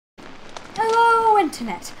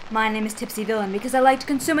internet. My name is Tipsy Villain because I like to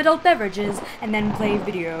consume adult beverages and then play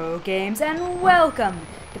video games. And welcome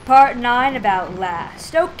to part 9 of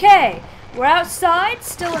Outlast. Okay, we're outside,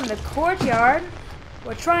 still in the courtyard.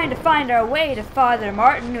 We're trying to find our way to Father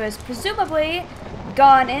Martin, who has presumably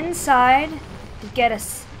gone inside to get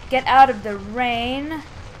out of the rain.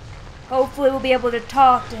 Hopefully we'll be able to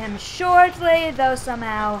talk to him shortly, though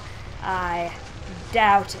somehow I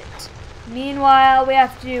doubt it. Meanwhile, we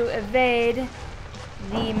have to evade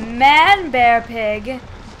the man-bear pig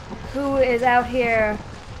who is out here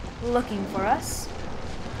looking for us.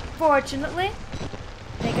 Fortunately,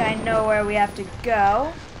 I think I know where we have to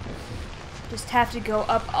go. Just have to go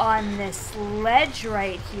up on this ledge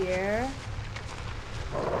right here.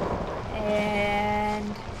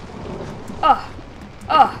 And... Oh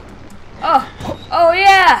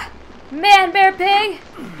yeah! Man-bear pig!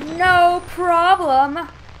 No problem.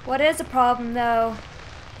 What is a problem, though,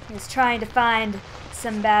 is trying to find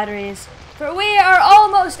some batteries. For we are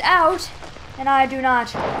almost out, and I do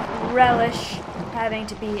not relish having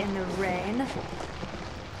to be in the rain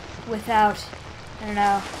without, I don't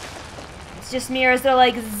know, it's just me, or is there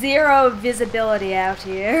like zero visibility out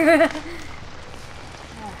here?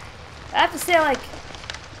 I have to say, like,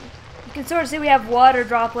 you can sort of see we have water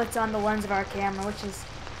droplets on the lens of our camera, which is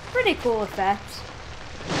a pretty cool effect.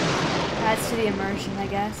 Adds to the immersion, I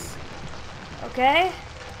guess. Okay.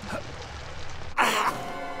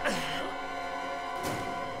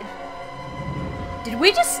 Did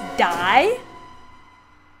we just die?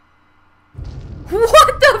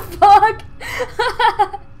 What the fuck?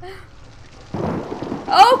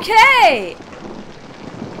 Okay.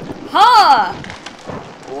 Huh.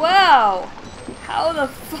 Wow. How the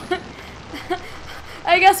fuck?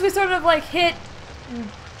 I guess we sort of like hit and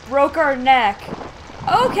broke our neck.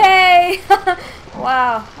 Okay!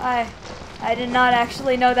 Wow, I did not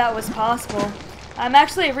actually know that was possible. I'm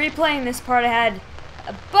actually replaying this part. I had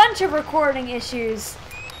a bunch of recording issues.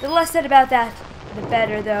 The less said about that, the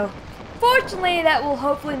better, though. Fortunately, that will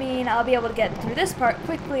hopefully mean I'll be able to get through this part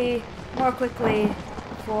quickly, more quickly,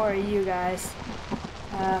 for you guys.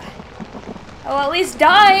 Oh, at least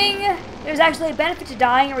dying! There's actually a benefit to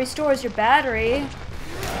dying. It restores your battery.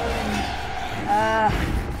 And,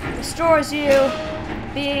 restores you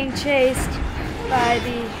being chased by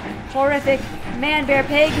the horrific man-bear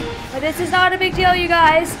pig. But this is not a big deal, you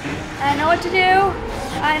guys. I know what to do.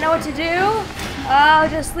 I know what to do. I'll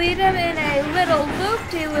just lead him in a little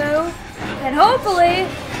loop-de-loo. And hopefully,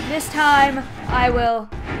 this time, I will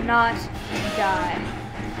not die.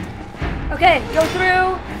 Okay, go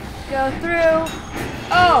through. Go through.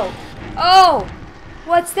 Oh. Oh.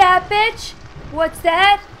 What's that, bitch? What's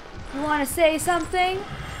that? You want to say something?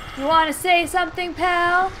 You want to say something,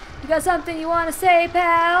 pal? You got something you want to say,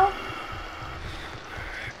 pal?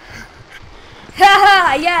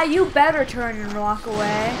 Haha! Yeah, you better turn and walk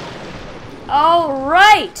away. All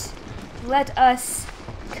right. Let us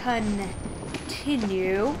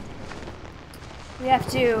continue. We have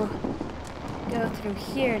to go through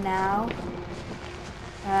here now.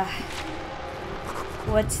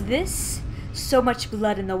 What's this? So much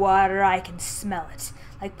blood in the water, I can smell it.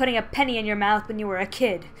 Like putting a penny in your mouth when you were a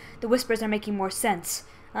kid. The whispers are making more sense.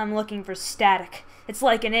 I'm looking for static. It's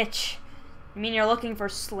like an itch. You mean you're looking for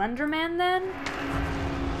Slender Man, then?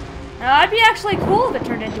 Now, that'd be actually cool if it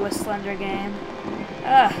turned into a Slender game.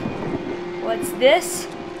 What's this?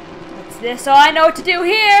 What's this? Oh, I know what to do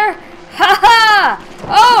here! Ha ha!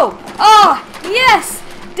 Oh! Oh! Yes!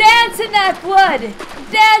 Dance in that blood!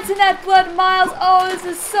 Dance in that blood, Miles! Oh, this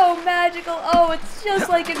is so magical! Oh, it's just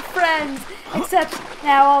like in Friends! Except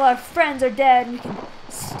now all our friends are dead and we can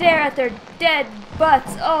stare at their dead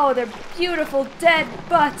butts. Oh, their beautiful dead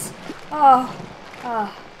butts! Oh.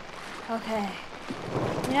 Oh. Okay.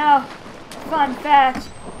 You know, fun fact,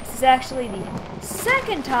 this is actually the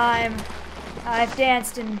second time I've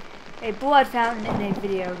danced in a blood fountain in a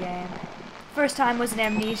video game. First time was in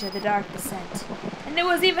Amnesia: The Dark Descent. And it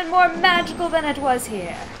was even more magical than it was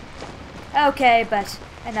here. Okay, but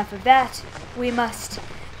enough of that. We must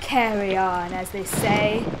carry on, as they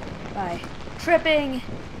say, by tripping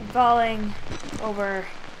and falling over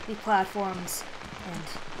the platforms, and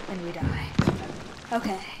then we die.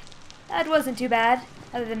 Okay. That wasn't too bad,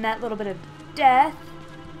 other than that little bit of death.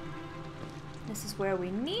 This is where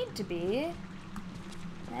we need to be.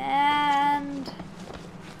 And...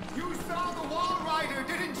 You saw the wall rider,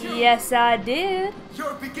 didn't you? Yes, I did.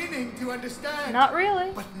 You're beginning to understand. Not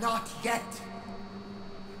really. But not yet.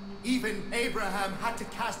 Even Abraham had to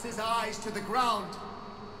cast his eyes to the ground.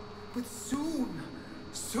 But soon,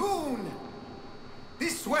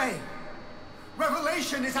 this way,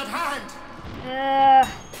 revelation is at hand.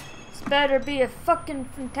 better be a fucking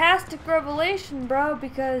fantastic revelation, bro,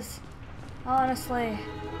 because honestly,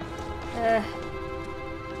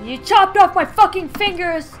 you chopped off my fucking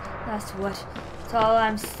fingers. That's all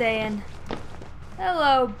I'm saying.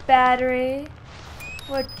 Hello, battery.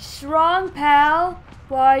 What's wrong, pal?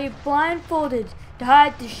 Why are you blindfolded? To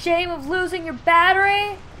hide the shame of losing your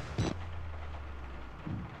battery?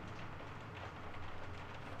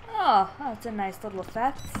 Oh, that's a nice little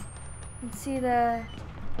effect. You can see the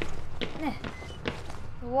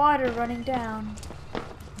water running down.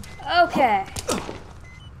 Okay.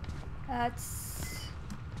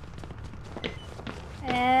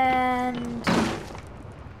 And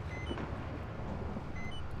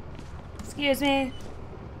excuse me.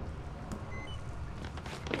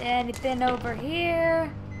 Anything over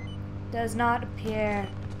here? Does not appear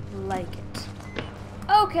like it.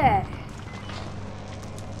 Okay.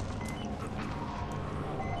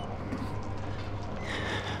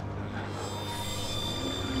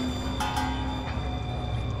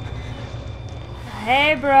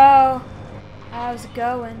 Hey, bro. How's it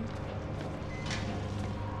going?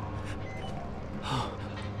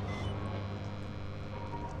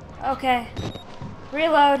 Okay.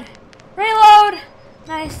 Reload. Reload!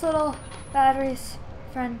 Nice little batteries.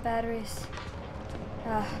 Friend batteries.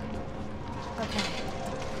 Okay.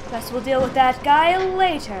 Guess we'll deal with that guy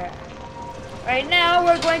later. Right now,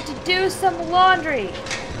 we're going to do some laundry.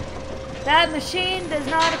 That machine does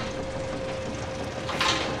not...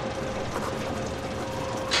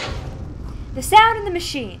 The sound in the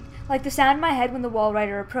machine, like the sound in my head when the wall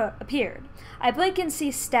rider appeared. I blink and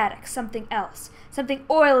see static, something else. Something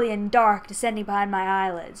oily and dark descending behind my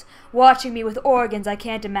eyelids, watching me with organs I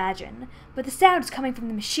can't imagine. But the sound is coming from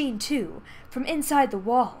the machine, too, from inside the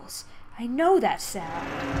walls. I know that sound.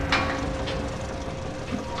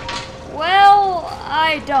 Well,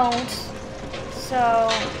 I don't. So,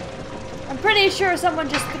 I'm pretty sure someone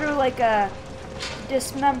just threw like a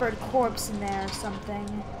dismembered corpse in there or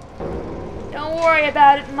something. Don't worry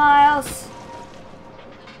about it, Miles.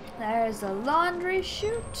 There's a laundry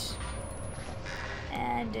chute.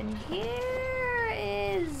 And in here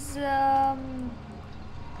is,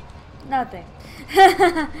 nothing.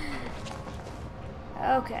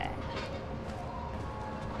 Okay.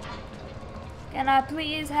 Can I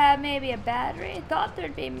please have maybe a battery? Thought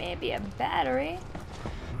there'd be maybe a battery.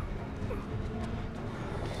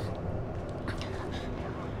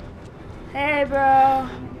 Hey, bro.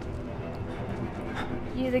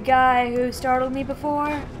 You the guy who startled me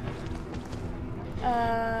before?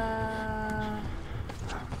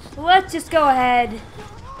 Let's just go ahead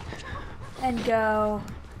and go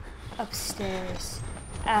upstairs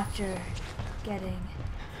after getting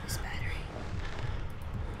this battery.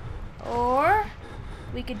 Or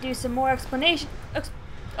we could do some more explanation.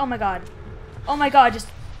 Oh my god. Oh my god, just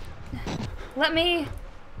let me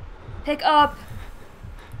pick up.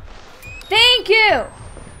 Thank you!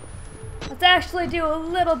 Let's actually do a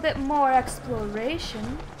little bit more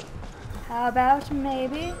exploration. How about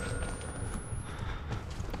maybe?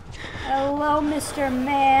 Hello, Mr.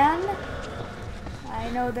 Man. I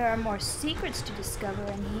know there are more secrets to discover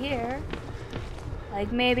in here.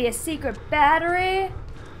 Like maybe a secret battery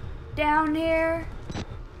down here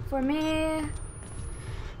for me.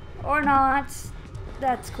 Or not.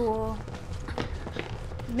 That's cool.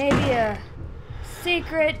 Maybe a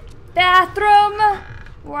secret bathroom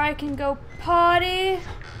where I can go potty.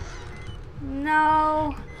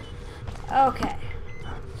 No. Okay.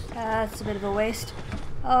 That's a bit of a waste.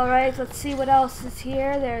 Alright, let's see what else is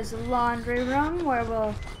here. There's a laundry room where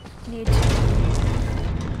we'll need to...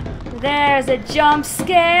 There's a jump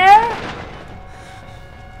scare.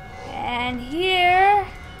 And here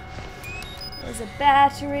is a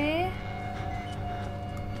battery.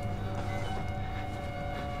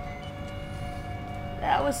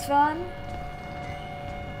 That was fun.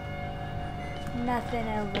 Nothing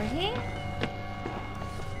over here.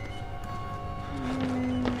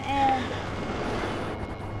 And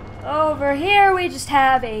over here we just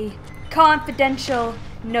have a confidential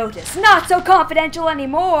notice. Not so confidential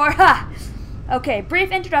anymore! Ha! Okay,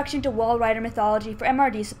 brief introduction to Wall Rider mythology for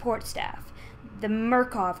MRD support staff. The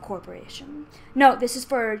Murkov Corporation. Note, this is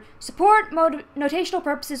for support notational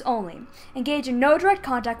purposes only. Engage in no direct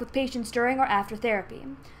contact with patients during or after therapy.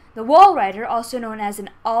 The Wall Rider, also known as an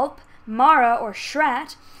Alp, Mara, or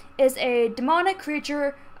Schrat, is a demonic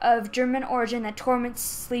creature of German origin that torments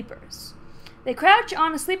sleepers. They crouch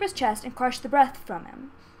on a sleeper's chest and crush the breath from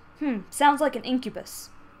him. Sounds like an incubus.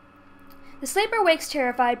 The sleeper wakes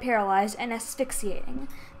terrified, paralyzed, and asphyxiating.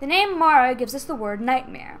 The name Mara gives us the word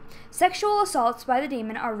nightmare. Sexual assaults by the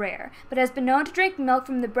demon are rare, but has been known to drink milk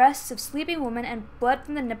from the breasts of sleeping women and blood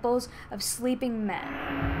from the nipples of sleeping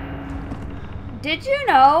men. Did you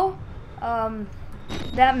know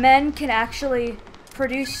that men can actually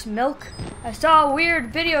produce milk? I saw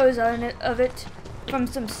weird videos of it from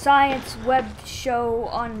some science web show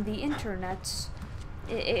on the internet.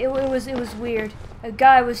 It was weird. A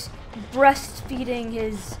guy was breastfeeding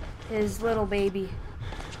his little baby,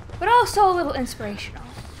 but also a little inspirational,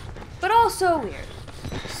 but also weird.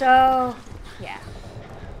 So yeah.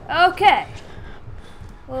 Okay.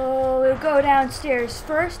 Well, we'll go downstairs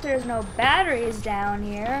first. There's no batteries down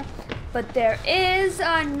here, but there is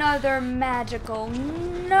another magical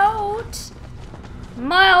note.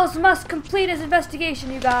 Miles must complete his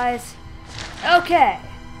investigation, you guys. Okay.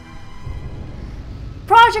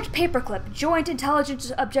 Project Paperclip, Joint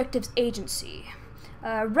Intelligence Objectives Agency.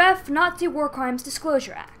 Ref Nazi War Crimes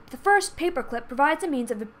Disclosure Act. The first Paperclip provides a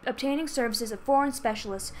means of obtaining services of foreign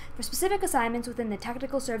specialists for specific assignments within the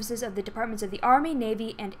technical services of the departments of the Army,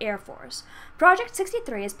 Navy, and Air Force. Project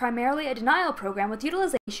 63 is primarily a denial program with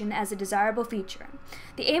utilization as a desirable feature.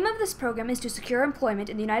 The aim of this program is to secure employment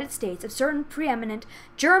in the United States of certain preeminent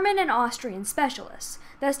German and Austrian specialists,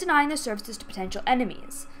 thus denying their services to potential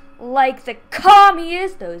enemies. Like the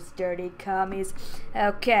commies, those dirty commies.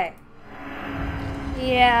 Okay.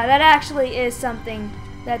 Yeah, that actually is something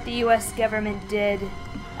that the US government did.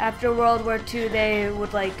 After World War II, they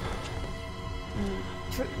would, like,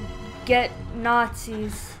 get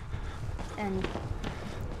Nazis and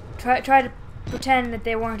try to pretend that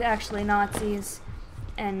they weren't actually Nazis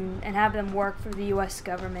and have them work for the US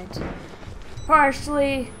government.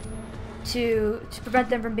 Partially to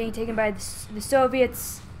prevent them from being taken by the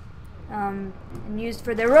Soviets and used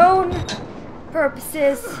for their own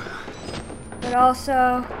purposes, but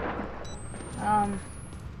also,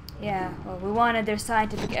 yeah, well, we wanted their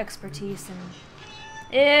scientific expertise, and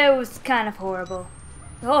it was kind of horrible.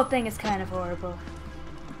 The whole thing is kind of horrible.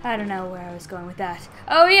 I don't know where I was going with that.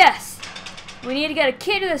 Oh, yes! We need to get a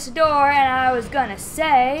key to this door, and I was gonna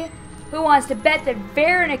say, who wants to bet that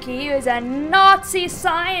Wernicke is a Nazi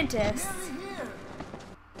scientist?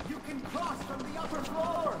 You can cross from the upper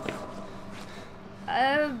floor.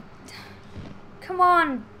 Come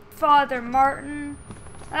on, Father Martin.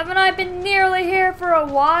 Haven't I been nearly here for a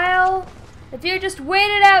while? If you just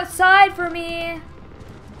waited outside for me,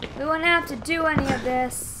 we wouldn't have to do any of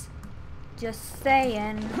this. Just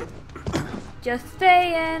saying. Just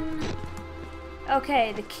saying.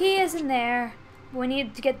 Okay, the key is in there. We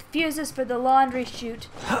need to get the fuses for the laundry chute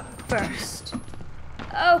first.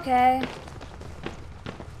 Okay.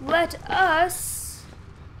 Let us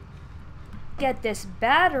get this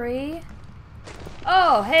battery.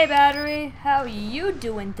 Oh, hey battery, how you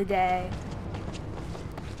doing today?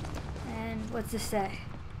 And what's this say?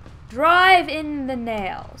 Drive in the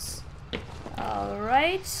nails.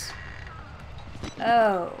 Alright.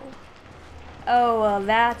 Oh. Oh, well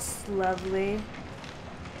that's lovely.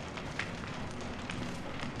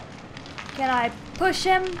 Can I push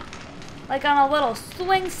him? Like on a little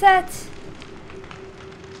swing set?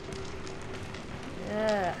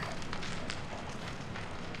 Ugh.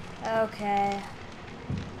 Okay.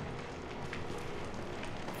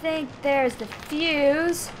 I think there's the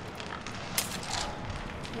fuse.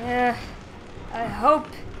 Yeah. I hope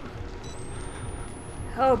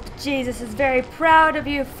Jesus is very proud of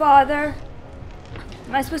you, Father.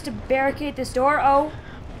 Am I supposed to barricade this door? Oh.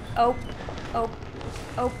 Oh. Oh.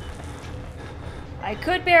 Oh. I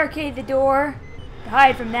could barricade the door to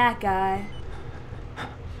hide from that guy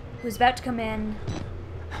who's about to come in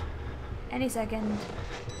any second.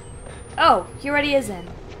 Oh, he already is in.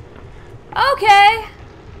 Okay.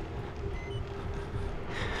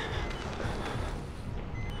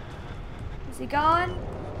 Is he gone?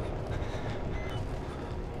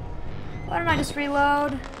 Why don't I just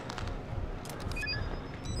reload?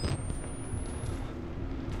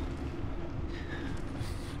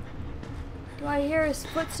 Do I hear his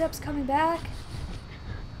footsteps coming back?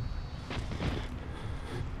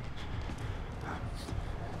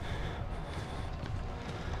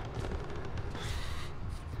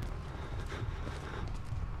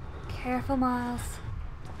 Careful, Miles.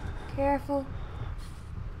 Careful.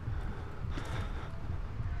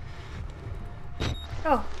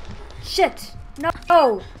 Oh, shit.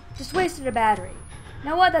 No, just wasted a battery. You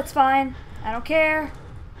know what? That's fine. I don't care.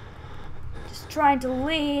 Just trying to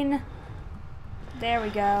lean. There we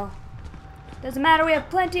go. Doesn't matter. We have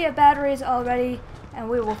plenty of batteries already, and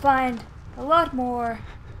we will find a lot more.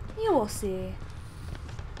 You will see.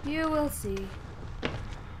 You will see.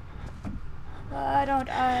 Why don't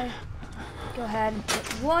I go ahead and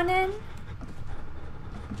put one in,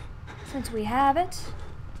 since we have it.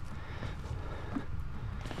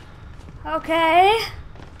 Okay.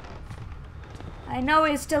 I know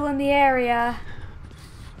he's still in the area.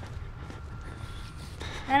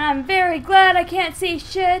 And I'm very glad I can't see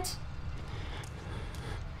shit.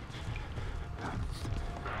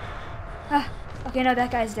 Okay, no,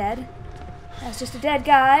 that guy's dead. That's just a dead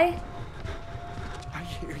guy. I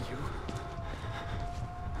hear you.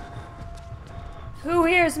 Who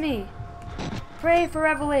hears me? Pray for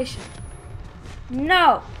revelation.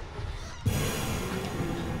 No!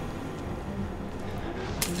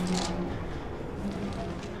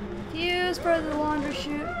 Fuse for the laundry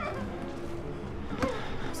chute.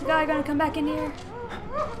 Is the guy gonna come back in here?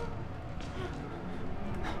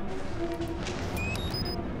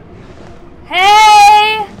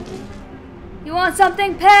 Hey! You want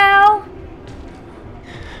something, pal?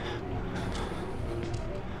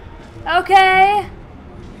 Okay.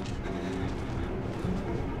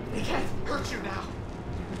 He can't hurt you now.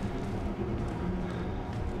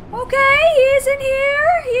 Okay, he's in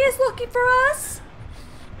here. He is looking for us.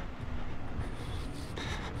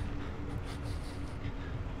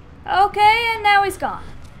 Okay, and now he's gone.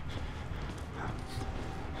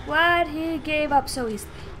 Glad he gave up so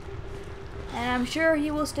easily. And I'm sure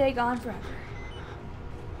he will stay gone forever.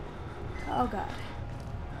 Oh god.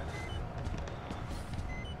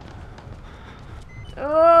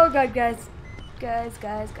 Oh god, guys. Guys.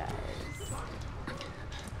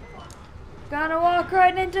 Gonna walk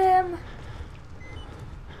right into him.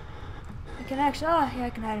 I can actually, oh yeah, I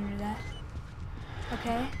can hide under that.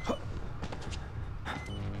 Okay.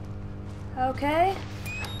 Okay.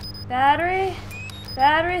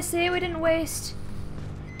 Battery, see, we didn't waste.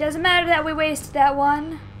 Doesn't matter that we wasted that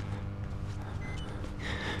one.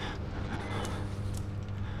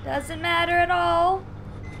 Doesn't matter at all.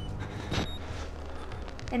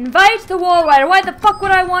 Invite the Wall Rider. Why the fuck would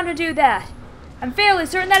I want to do that? I'm fairly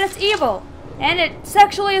certain that it's evil. And it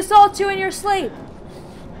sexually assaults you in your sleep.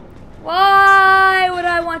 Why would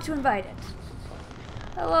I want to invite it?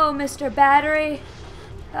 Hello, Mr. Battery.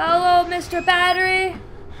 Hello, Mr. Battery.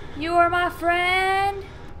 You are my friend.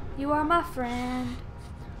 You are my friend.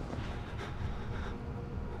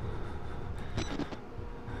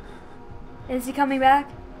 Is he coming back?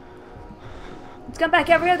 It's come back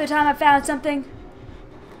every other time I found something.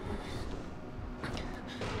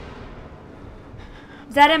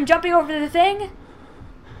 Is that him jumping over the thing?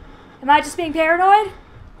 Am I just being paranoid?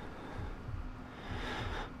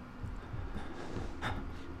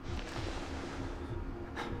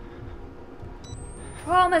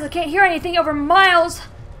 Problem is I can't hear anything over miles.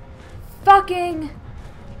 Fucking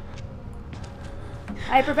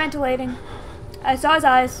hyperventilating. I saw his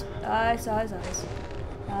eyes. I saw his eyes.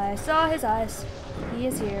 I saw his eyes. He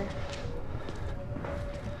is here.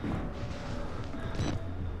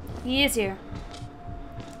 He is here.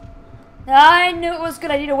 I knew it was a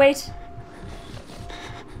good idea to wait.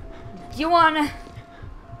 Do you wanna...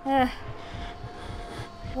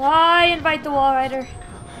 why invite the Wall Rider?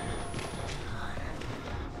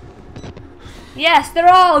 Yes, they're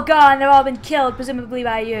all gone. They've all been killed, presumably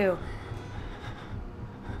by you.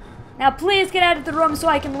 Now please get out of the room so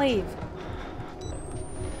I can leave.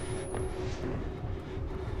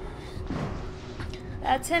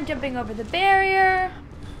 That's him jumping over the barrier.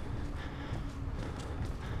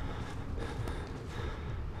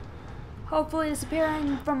 Hopefully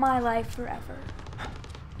disappearing from my life forever.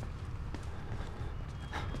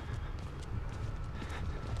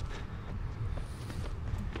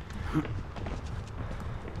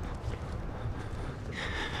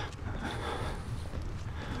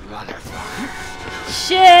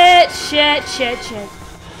 Shit.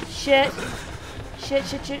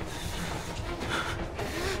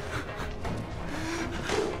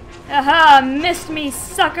 Aha, missed me,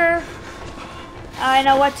 sucker. I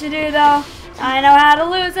know what to do, though. I know how to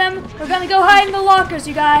lose him. We're gonna go hide in the lockers,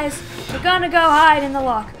 you guys. We're gonna go hide in the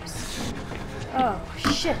lockers. Oh,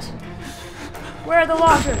 shit. Where are the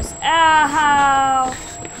lockers? Ow.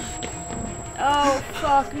 Oh,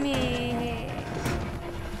 fuck me.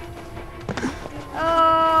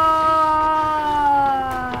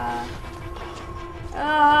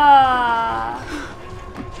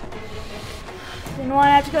 Didn't want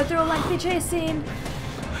to have to go through a lengthy chase scene.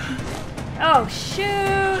 Oh,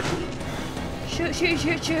 shoot.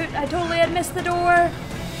 Shoot. I totally had missed the door.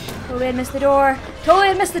 Totally had missed the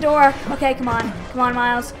door. Okay, come on,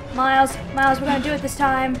 Miles. We're gonna do it this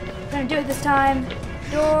time.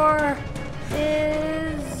 Door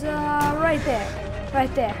is right there.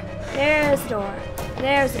 There's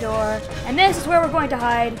the door. And this is where we're going to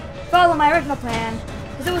hide follow my original plan,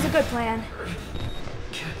 because it was a good plan.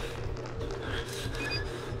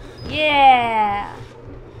 Yeah!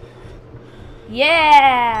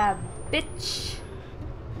 Yeah, bitch!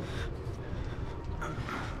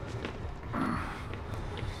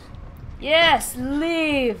 Yes,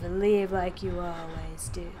 leave! Leave like you always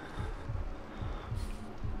do.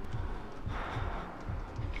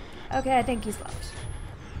 Okay, I think he's left.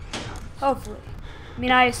 Hopefully. I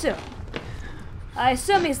mean, I assume. I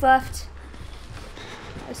assume he's left.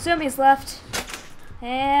 I assume he's left.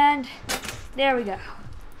 And there we go.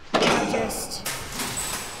 Now just...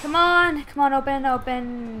 Come on, open,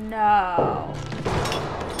 open. No.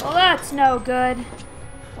 Well, that's no good.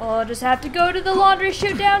 Well, I'll just have to go to the laundry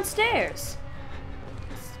chute downstairs.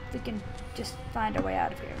 We can just find our way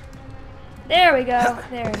out of here. There we go.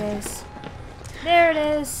 There it is. There it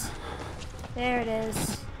is. There it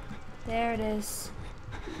is. There it is.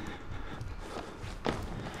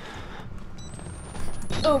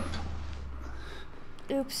 Oh.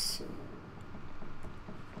 Oops.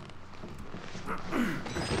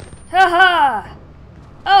 Haha!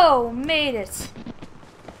 Oh, made it.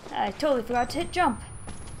 I totally forgot to hit jump.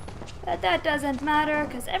 But that doesn't matter,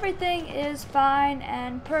 because everything is fine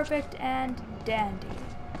and perfect and dandy.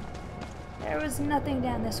 There was nothing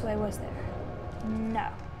down this way, was there? No.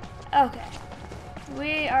 Okay.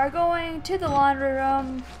 We are going to the laundry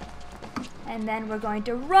room, and then we're going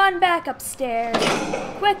to run back upstairs,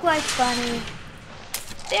 quick like bunny.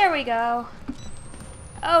 There we go.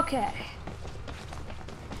 Okay.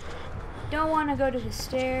 Don't want to go to the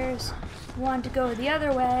stairs. Want to go the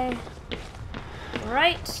other way.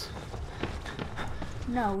 Right.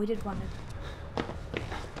 No, we did want to...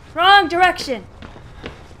 Wrong direction!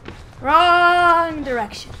 Wrong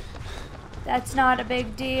direction. That's not a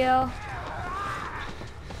big deal.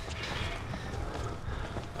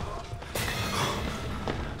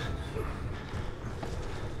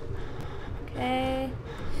 Okay.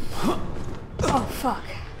 Oh, fuck.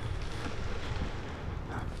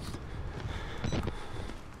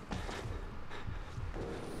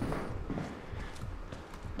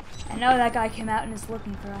 I know that guy came out and is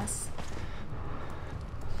looking for us.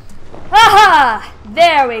 Aha!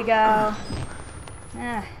 There we go.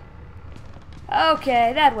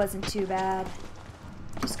 Okay, that wasn't too bad.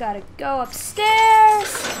 Just gotta go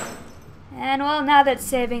upstairs. And well, now that it's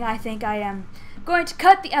saving, I think I am going to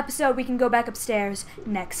cut the episode. We can go back upstairs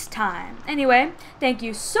next time. Anyway, thank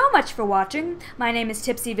you so much for watching. My name is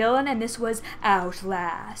Tipsy Villain, and this was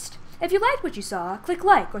Outlast. If you liked what you saw, click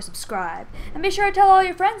like or subscribe, and be sure to tell all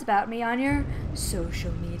your friends about me on your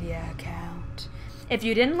social media account. If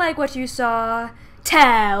you didn't like what you saw,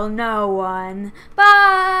 tell no one.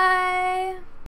 Bye!